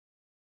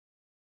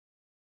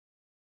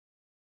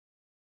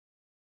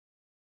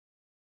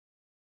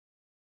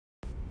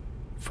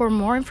For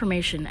more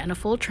information and a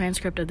full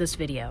transcript of this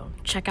video,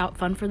 check out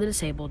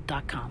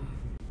funforthedisabled.com.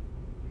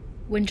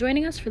 When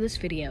joining us for this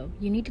video,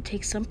 you need to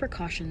take some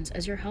precautions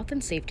as your health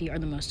and safety are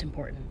the most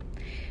important.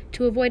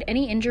 To avoid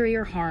any injury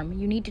or harm,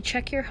 you need to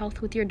check your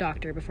health with your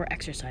doctor before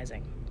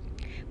exercising.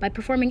 By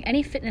performing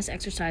any fitness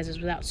exercises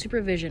without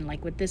supervision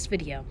like with this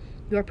video,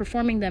 you are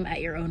performing them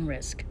at your own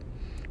risk.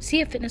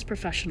 See a fitness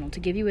professional to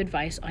give you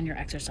advice on your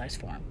exercise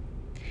form.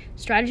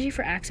 Strategy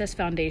for Access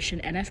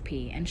Foundation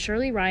NFP and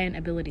Shirley Ryan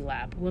Ability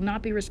Lab will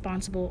not be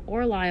responsible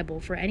or liable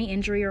for any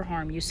injury or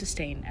harm you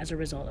sustain as a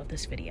result of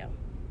this video.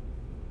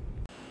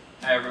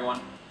 Hi everyone.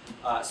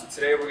 So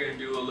today we're going to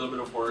do a little bit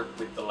of work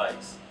with the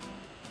legs.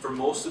 For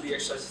most of the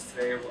exercises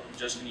today, we're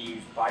just going to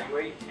use body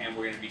weight and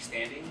we're going to be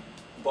standing.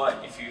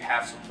 But if you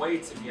have some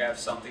weights, if you have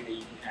something that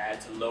you can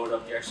add to load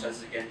up the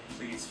exercises again,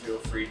 please feel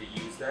free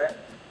to use that.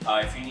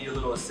 If you need a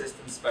little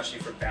assistance, especially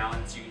for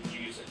balance, you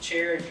can use a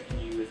chair, you can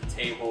use a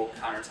table,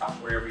 countertop,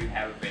 wherever you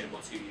have available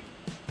to you.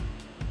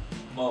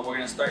 Well, we're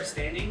going to start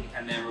standing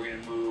and then we're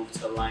going to move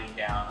to lying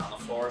down on the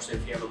floor. So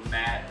if you have a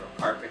mat or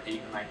a carpet that you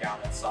can lie down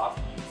that's soft,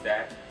 use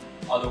that.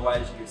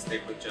 Otherwise, you can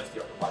stick with just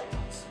the upper body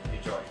ones.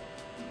 Enjoy.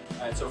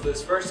 Alright, so for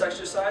this first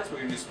exercise, we're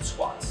going to do some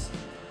squats.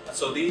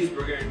 So these,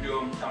 we're going to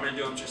do them, I'm going to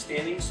do them just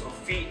standing. So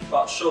feet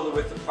about shoulder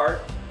width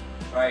apart,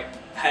 right?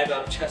 Head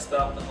up, chest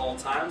up the whole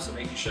time. So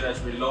making sure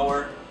as we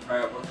lower,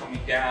 right, we're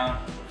coming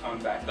down, we're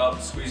coming back up,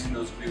 squeezing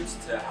those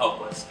glutes to help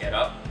us get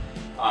up.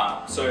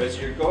 So as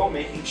you go,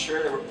 making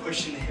sure that we're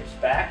pushing the hips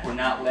back. We're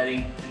not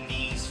letting the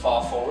knees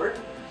fall forward.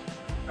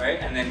 Right?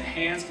 And then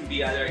hands can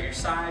be either at your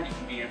side, you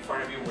can be in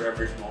front of you,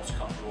 wherever is most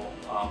comfortable.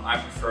 I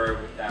prefer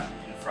with them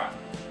in front.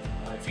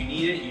 If you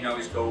need it, you can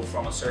always go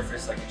from a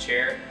surface like a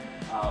chair,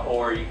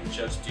 or you can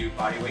just do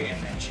body weight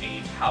and then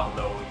change how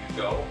low you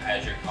go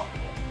as you're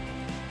comfortable.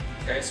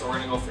 Okay, so we're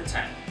gonna go for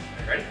 10.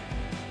 Are you ready?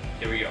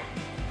 Here we go.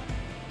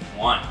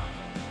 1,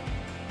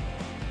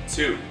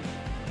 2,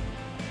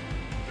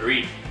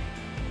 3,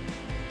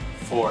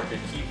 4. Then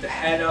keep the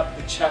head up,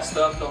 the chest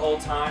up the whole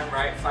time,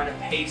 right? Find a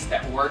pace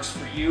that works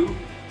for you.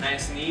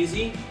 Nice and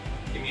easy.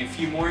 Give me a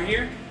few more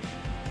here.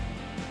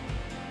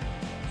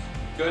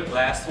 Good,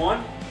 last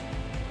one.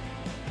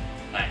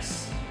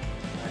 Nice.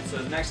 All right, so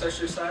the next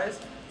exercise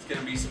is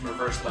gonna be some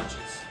reverse lunges.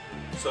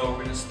 So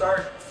we're gonna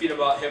start feet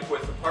about hip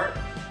width apart.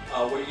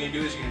 What you're gonna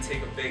do is you're gonna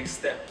take a big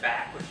step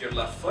back with your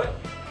left foot.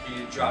 You're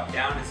gonna drop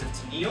down as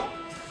if to kneel,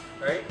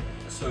 right?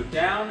 So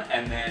down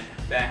and then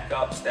back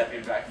up,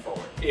 stepping back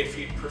forward. If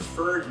you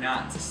prefer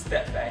not to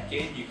step back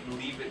in, you can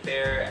leave it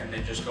there and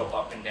then just go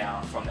up and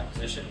down from that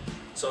position.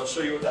 So I'll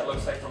show you what that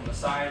looks like from the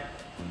side.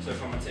 So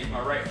if I'm gonna take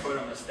my right foot,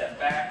 I'm gonna step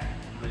back,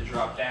 I'm gonna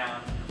drop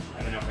down,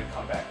 and then I'm gonna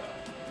come back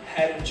up.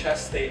 Head and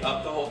chest stay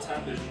up the whole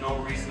time. There's no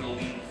reason to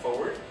lean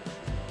forward.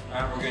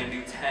 All right, we're gonna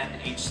do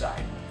 10 each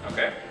side,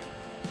 okay?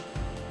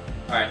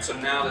 All right, so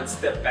now let's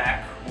step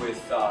back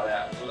with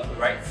that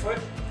right foot.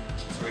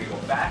 So we're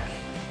gonna go back,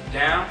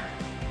 down,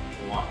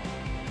 1,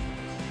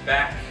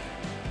 back,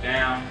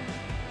 down,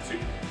 2,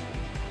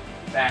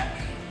 back,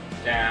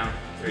 down,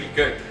 3.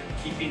 Good.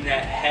 Keeping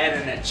that head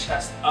and that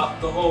chest up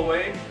the whole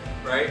way,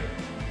 right?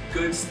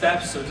 Good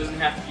steps, so it doesn't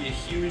have to be a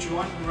huge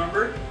one,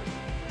 remember?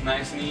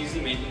 Nice and easy,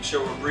 making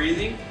sure we're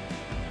breathing,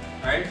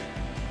 right?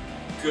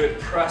 Good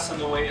press on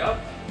the way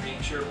up,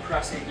 making sure we're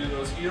pressing through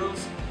those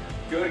heels.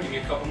 Good, give me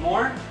a couple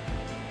more.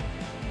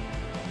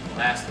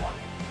 Last one.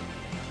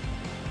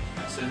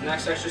 So the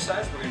next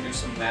exercise, we're gonna do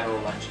some lateral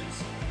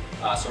lunges.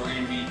 So we're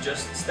gonna be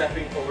just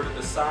stepping over to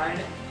the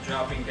side,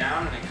 dropping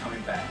down, and then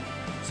coming back.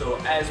 So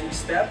as we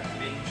step,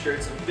 making sure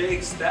it's a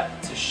big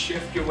step to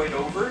shift your weight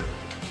over,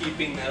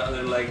 keeping that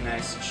other leg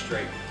nice and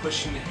straight,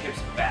 pushing the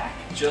hips back,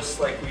 just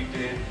like we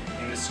did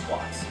in the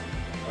squats.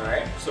 All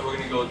right, so we're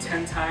gonna go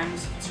 10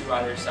 times to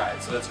either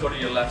side. So let's go to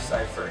your left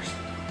side first.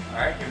 All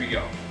right, here we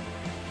go.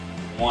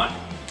 1,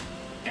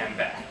 and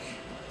back.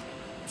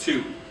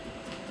 2,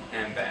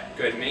 and back.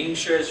 Good, making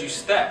sure as you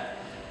step,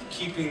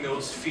 keeping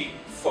those feet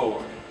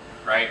forward,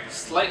 right?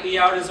 Slightly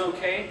out is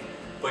okay,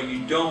 but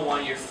you don't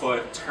want your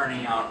foot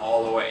turning out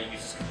all the way.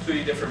 Use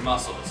completely different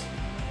muscles.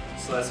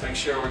 So let's make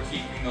sure we're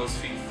keeping those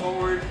feet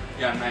forward.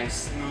 You got a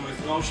nice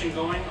smooth motion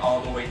going all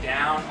the way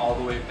down, all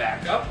the way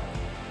back up.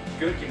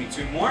 Good, give me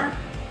 2 more.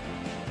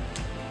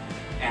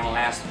 And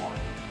last one.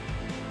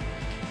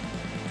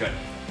 Good.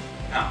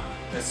 Now,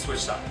 let's switch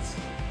sides.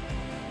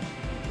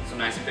 So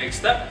nice and big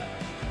step.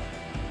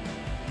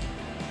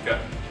 Good.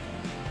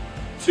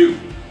 2.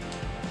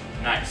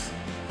 Nice.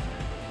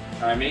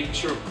 All right, making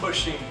sure we're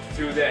pushing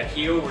through that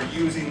heel. We're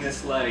using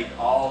this leg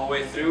all the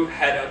way through,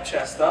 head up,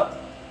 chest up.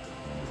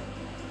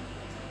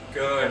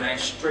 Good,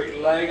 nice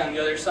straight leg on the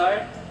other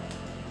side.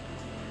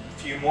 A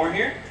few more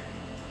here.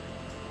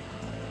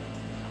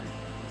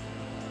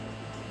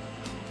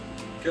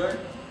 Good.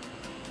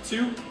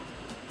 2.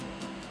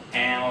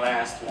 And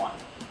last one.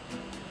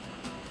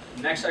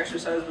 The next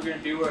exercise we're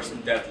gonna do are some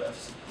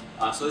deadlifts.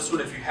 So this one,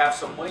 if you have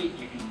some weight,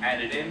 you can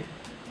add it in.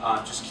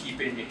 Just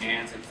keeping your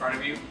hands in front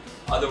of you.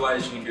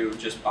 Otherwise, you can do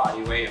just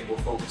body weight, and we'll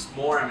focus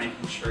more on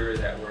making sure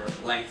that we're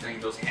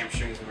lengthening those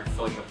hamstrings and we're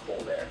filling the pull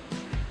there.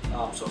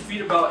 So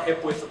feet about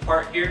hip width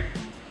apart here.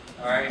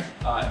 All right,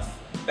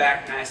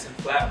 back nice and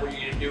flat. What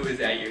you're gonna do is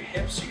at your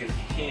hips, you're gonna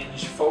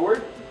hinge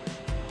forward,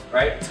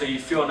 right, until you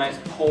feel a nice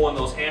pull in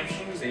those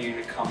hamstrings, and you're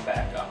gonna come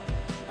back up.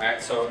 All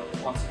right, so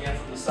once again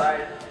from the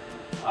side,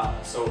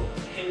 so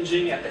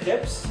hinging at the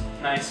hips,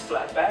 nice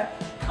flat back,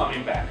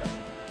 coming back up.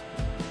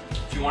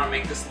 If you want to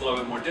make this a little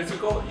bit more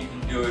difficult, you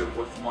can do it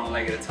with one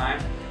leg at a time,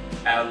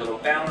 add a little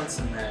balance,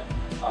 and then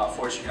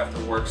force you have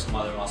to work some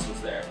other muscles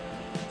there.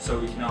 So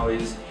we can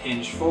always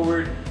hinge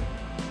forward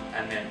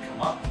and then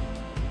come up.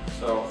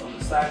 So from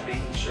the side,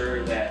 making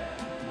sure that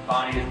the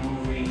body is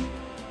moving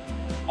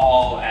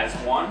all as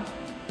one,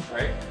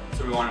 right?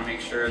 So we want to make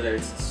sure that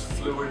it's this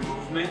fluid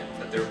movement,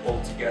 that they're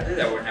both together,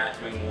 that we're not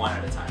doing one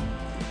at a time.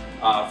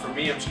 For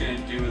me, I'm just going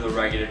to do the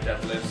regular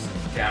deadlifts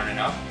down and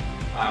up.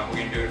 We're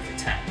going to do it for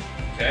 10,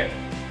 okay?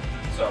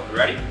 So, we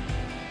ready?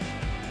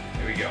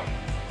 Here we go.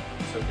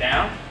 So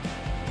down,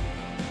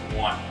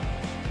 1,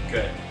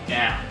 good,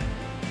 down,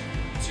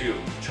 2.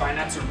 Try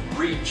not to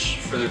reach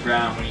for the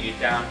ground when you get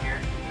down here.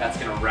 That's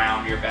going to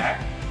round your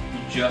back. You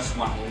just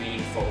want to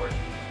lean forward.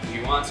 If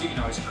you want to, you can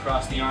always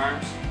cross the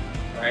arms,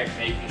 right?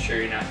 Making sure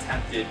you're not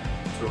tempted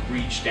to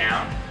reach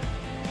down.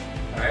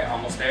 All right,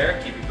 almost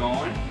there, keep it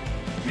going.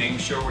 Making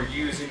sure we're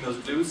using those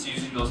glutes,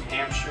 using those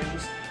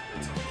hamstrings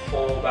to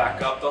pull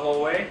back up the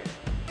whole way.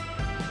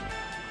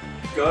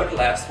 Good,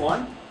 last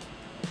one.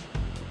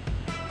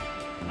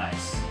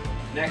 Nice.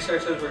 Next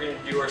exercise we're going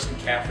to do are some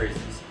calf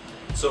raises.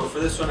 So for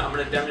this one, I'm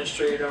going to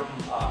demonstrate them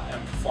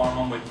and perform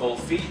them with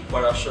both feet,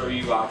 but I'll show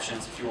you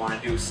options if you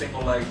want to do a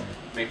single leg,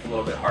 make it a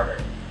little bit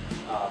harder.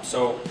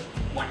 So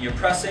when you're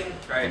pressing,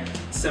 right,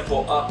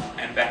 simple up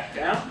and back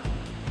down.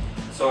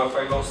 So if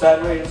I go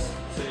sideways,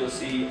 so you'll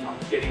see I'm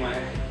getting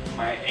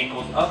my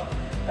ankles up,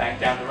 back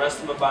down. The rest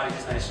of my body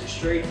is nice and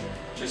straight,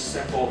 just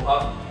simple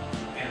up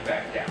and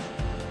back down.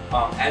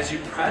 As you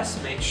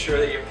press, make sure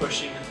that you're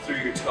pushing through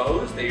your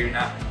toes, that you're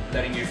not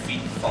letting your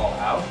feet fall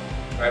out.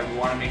 Right? We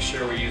want to make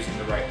sure we're using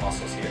the right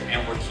muscles here,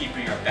 and we're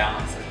keeping our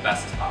balance as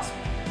best as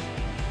possible.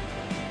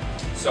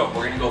 So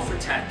we're going to go for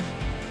 10.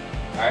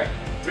 All right,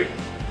 3, 2,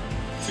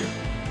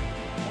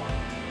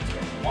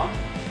 1. 1,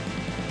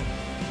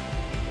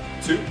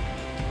 2,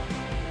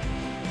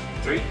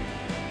 3,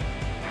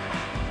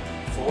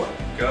 4.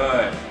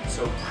 Good.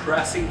 So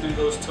pressing through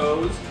those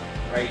toes,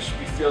 right? You should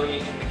be feeling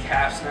it in the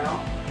calves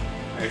now.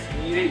 Right, if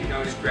you need it, you can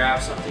always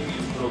grab something,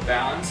 use a little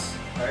balance,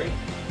 right?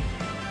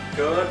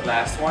 Good.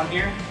 Last one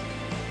here.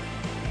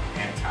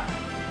 And time.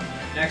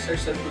 Next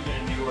exercise we're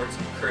going to do are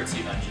some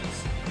curtsy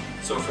lunges.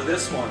 So for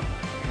this one,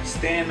 we're going to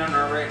stand on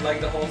our right leg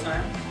the whole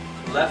time.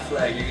 Left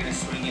leg, you're going to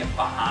swing it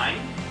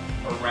behind,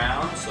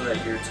 around, so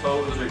that your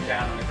toes are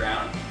down on the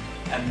ground,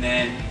 and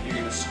then you're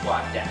going to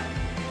squat down.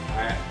 All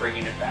right,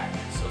 bringing it back.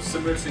 So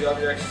similar to the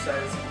other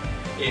exercise,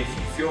 if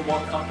you feel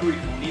more comfortable, you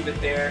can leave it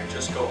there,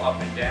 just go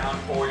up and down,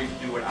 or you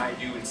can do what I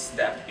do and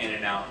step in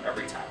and out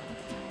every time.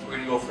 We're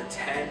going to go for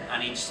 10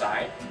 on each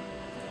side.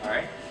 All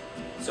right.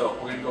 So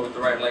we're going to go with the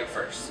right leg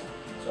first.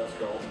 So let's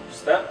go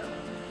step,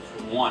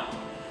 so 1,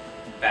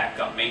 back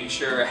up, making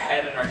sure our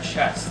head and our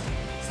chest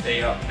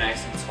stay up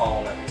nice and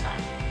tall every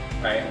time,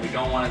 right? And we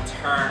don't want to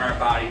turn our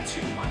body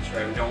too much,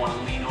 right? We don't want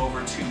to lean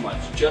over too much,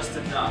 just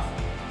enough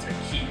to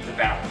keep the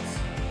balance.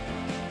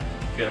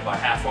 Good, about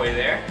halfway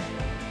there.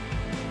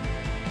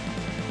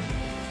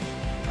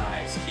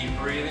 Nice, keep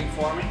breathing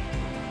for me.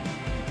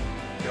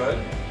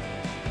 Good.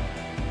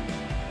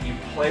 You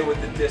play with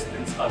the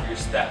distance of your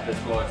step as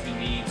well if you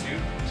need to.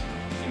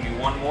 Give me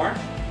one more.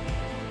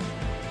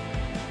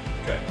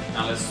 Good.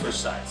 Now let's switch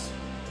sides.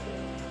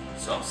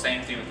 So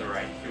same thing with the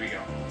right. Here we go.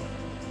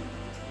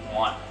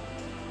 1.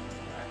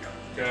 Back up.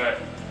 Good.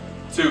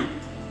 2.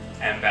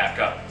 And back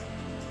up.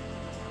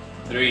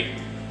 3.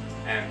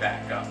 And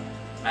back up.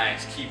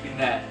 Nice. Keeping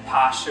that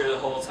posture the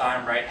whole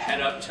time, right?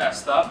 Head up,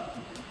 chest up.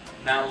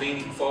 Not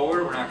leaning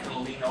forward. We're not going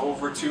to lean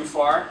over too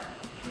far,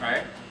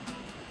 right?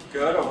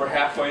 Good, over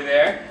halfway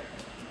there.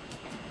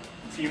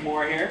 A few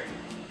more here.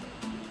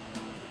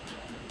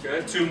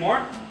 Good, 2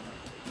 more.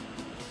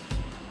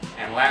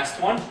 And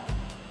last one.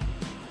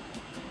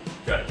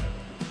 Good.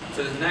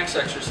 For the next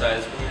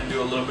exercise, we're going to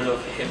do a little bit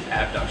of hip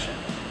abduction.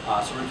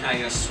 So we're kind of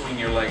going to swing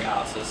your leg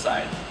out to the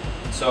side.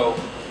 So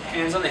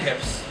hands on the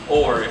hips,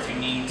 or if you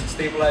need to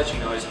stabilize, you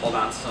can always hold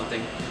on to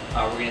something.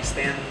 We're going to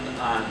stand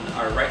on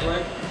our right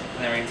leg,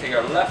 and then we're going to take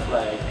our left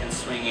leg and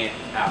swing it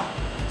out.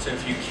 So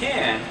if you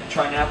can,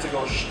 try not to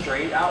go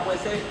straight out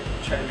with it.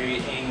 Try to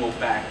maybe angle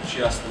back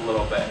just a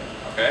little bit,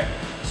 okay?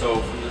 So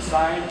from the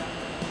side,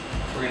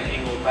 we're going to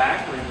angle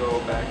back. We're going to go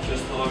back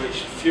just a little bit. You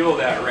should feel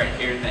that right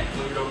here in that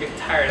glute. It'll get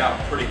tired out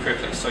pretty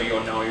quickly, so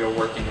you'll know you're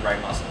working the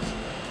right muscles.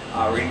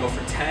 We're going to go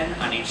for 10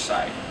 on each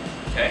side,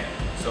 okay?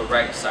 So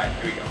right side,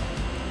 here we go.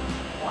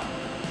 1,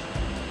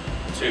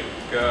 2,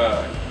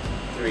 good.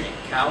 3,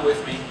 count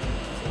with me.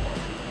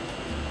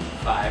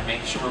 4, 5,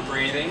 making sure we're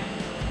breathing.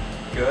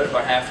 Good,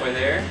 about halfway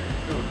there.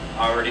 Ooh,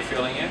 already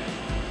feeling it.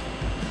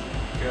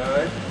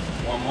 Good.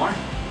 One more.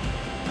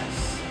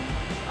 Nice.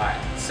 All right,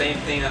 same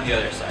thing on the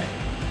other side.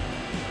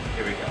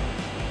 Here we go.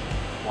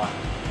 1,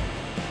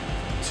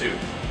 2,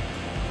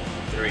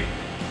 3,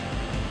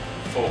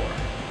 4,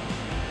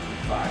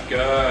 5.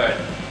 Good.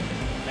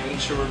 Making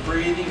sure we're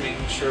breathing,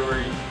 making sure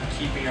we're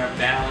keeping our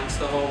balance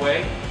the whole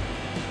way.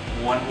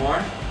 One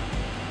more.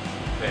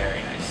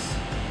 Very nice.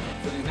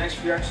 For these next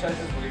few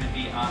exercises, we're going to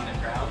be on the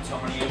ground. So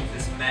I'm going to use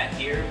this mat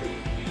here, but you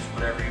can use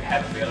whatever you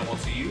have available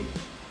to you.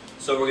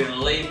 So we're going to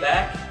lay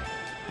back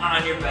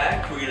on your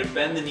back. We're going to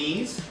bend the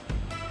knees.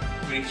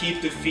 We're going to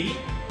keep the feet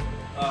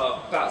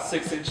about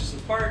 6 inches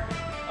apart.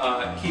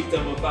 Keep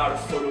them about a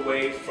foot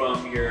away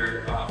from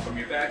your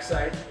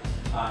backside.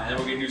 And then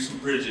we're going to do some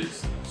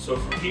bridges. So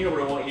from here,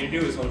 what I want you to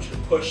do is I want you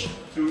to push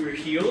through your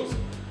heels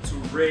to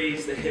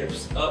raise the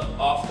hips up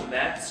off the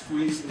mat,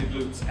 squeezing the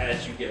glutes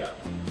as you get up.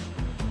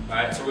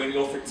 Alright, so we're going to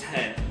go for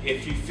 10.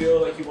 If you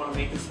feel like you want to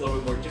make this a little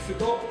bit more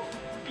difficult,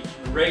 you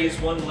can raise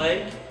one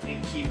leg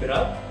and keep it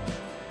up.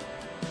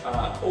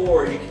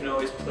 Or you can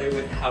always play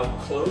with how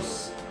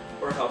close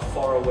or how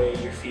far away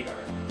your feet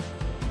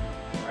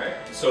are. Alright,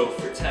 so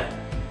for 10,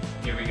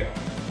 here we go.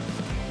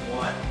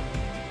 1,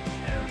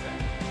 and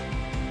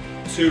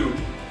back. 2,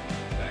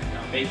 back.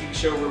 Now making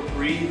sure we're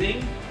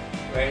breathing,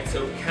 right?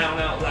 So count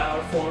out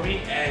loud for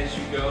me as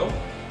you go.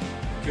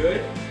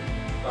 Good.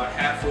 About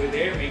halfway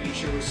there, making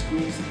sure we're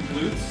squeezing the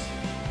glutes.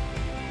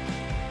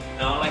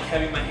 Now I like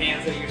having my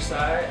hands at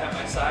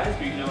my sides,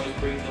 but you can always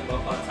bring them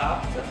up on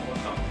top if that's more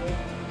comfortable.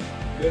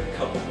 Good, a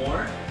couple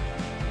more.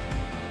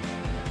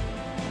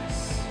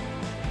 Nice.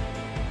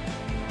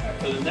 Alright,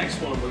 for the next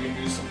one, we're going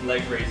to do some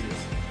leg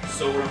raises.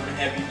 So what I'm going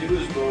to have you do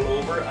is roll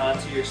over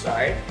onto your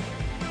side.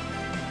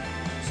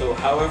 So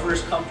however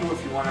is comfortable,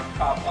 if you want to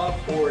prop up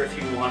or if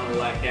you want to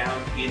lie down,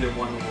 either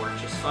one will work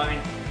just fine.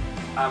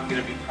 I'm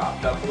going to be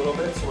propped up a little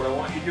bit, so what I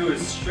want you to do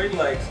is straight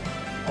legs.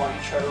 I want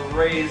you to try to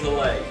raise the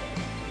leg.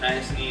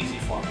 Nice and easy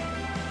for me.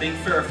 Think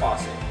Farrah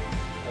Fawcett.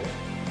 Okay.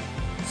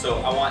 So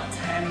I want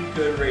 10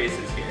 good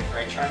raises here,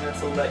 right? Try not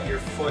to let your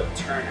foot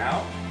turn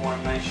out. I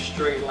want a nice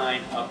straight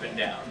line up and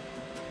down.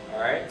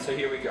 Alright, so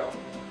here we go.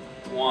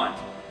 1,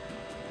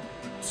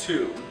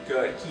 2,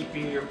 good.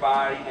 Keeping your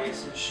body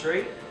nice and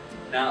straight.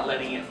 Not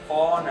letting it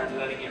fall, not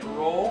letting it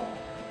roll.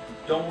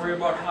 Don't worry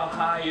about how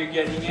high you're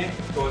getting it.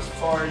 Go as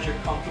far as you're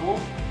comfortable,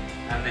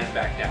 and then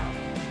back down.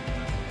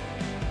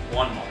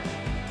 One more.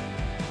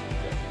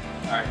 Good.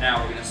 All right,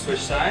 now we're gonna switch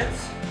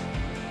sides.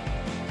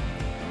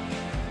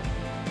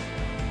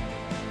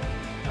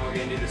 And we're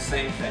gonna do the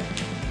same thing,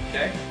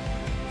 okay?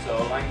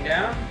 So lying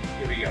down,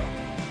 here we go.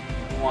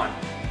 1,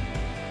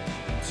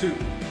 2,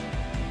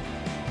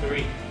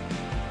 3,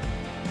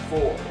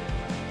 4,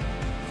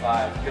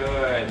 5,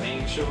 good.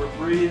 Making sure we're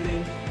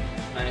breathing.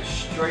 Nice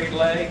straight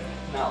leg.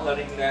 Not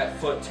letting that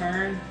foot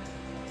turn.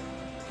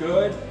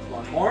 Good.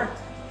 One more.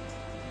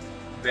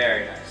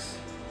 Very nice.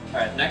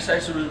 Alright, next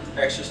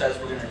exercise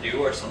we're going to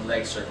do are some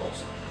leg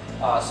circles.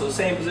 So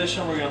same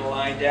position, we're going to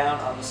lie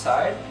down on the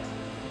side.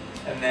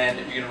 And then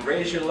you're going to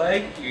raise your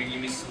leg. You're going to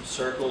give me some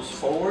circles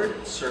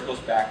forward, circles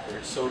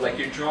backwards. So like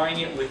you're drawing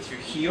it with your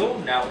heel,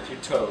 now with your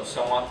toes.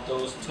 So I want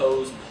those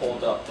toes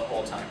pulled up the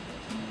whole time.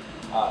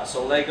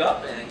 So leg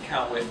up and then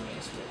count with me.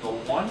 So we'll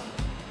go 1,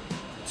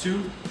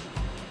 2,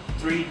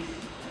 3,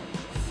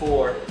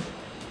 4,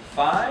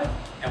 5,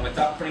 and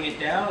without putting it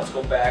down, let's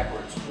go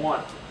backwards.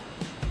 1,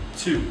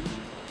 2,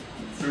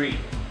 3,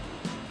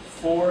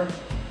 4,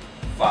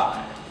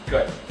 5.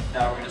 Good.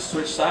 Now we're going to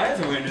switch sides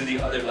and we're going to do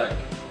the other leg.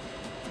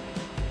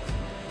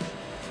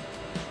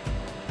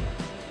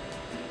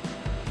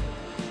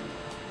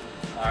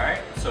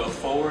 Alright, so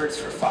forwards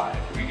for 5.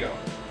 Here we go.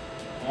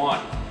 1,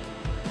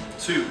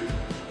 2,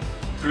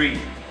 3,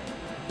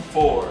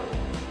 4,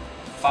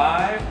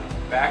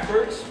 5.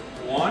 Backwards.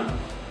 1,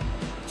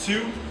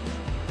 2,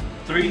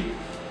 3,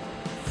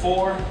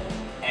 4,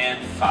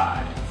 and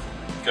 5.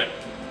 Good.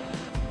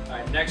 All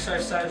right, next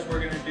exercise we're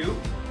going to do,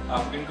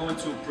 we're going to go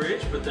into a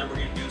bridge, but then we're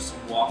going to do some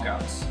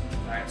walkouts.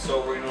 All right, so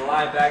we're going to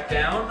lie back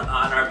down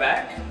on our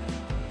back.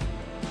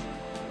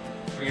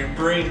 We're going to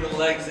bring the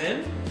legs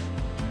in.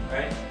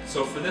 Right?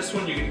 So for this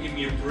one, you're going to give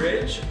me a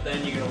bridge,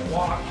 then you're going to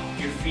walk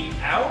your feet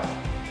out,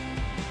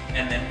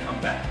 and then come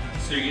back.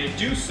 So you're going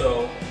to do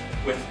so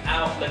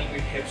without letting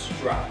your hips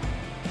drop.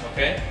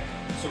 Okay?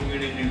 So we're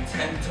going to do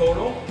 10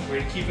 total. We're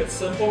going to keep it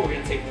simple. We're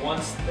going to take one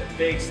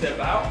big step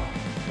out,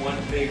 one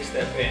big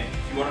step in.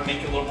 If you want to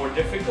make it a little more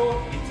difficult,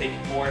 you can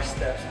take more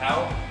steps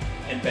out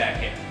and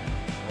back in.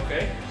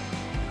 Okay?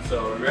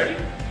 So are we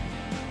ready?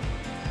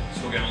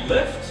 So we're going to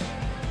lift.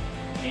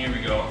 And here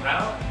we go.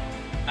 Out,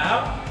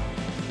 out,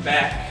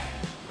 back,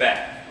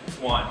 back.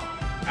 1.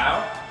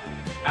 Out,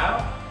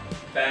 out,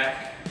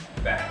 back,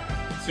 back.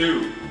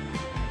 2.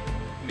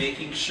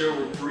 Making sure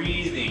we're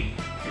breathing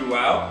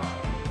throughout.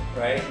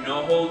 Right?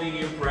 No holding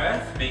your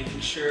breath, making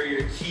sure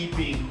you're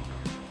keeping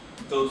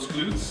those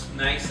glutes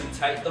nice and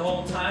tight the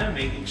whole time,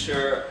 making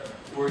sure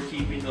we're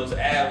keeping those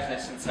abs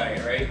nice and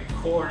tight, right?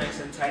 Core nice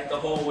and tight the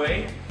whole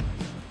way,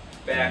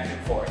 back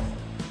and forth.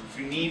 If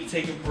you need to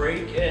take a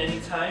break at any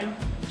time,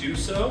 do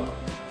so.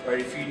 Right?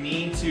 If you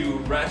need to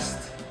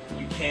rest,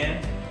 you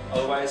can.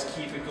 Otherwise,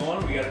 keep it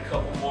going. We got a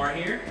couple more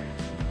here.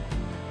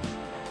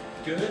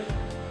 Good.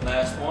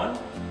 Last one.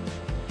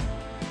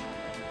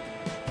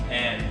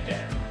 and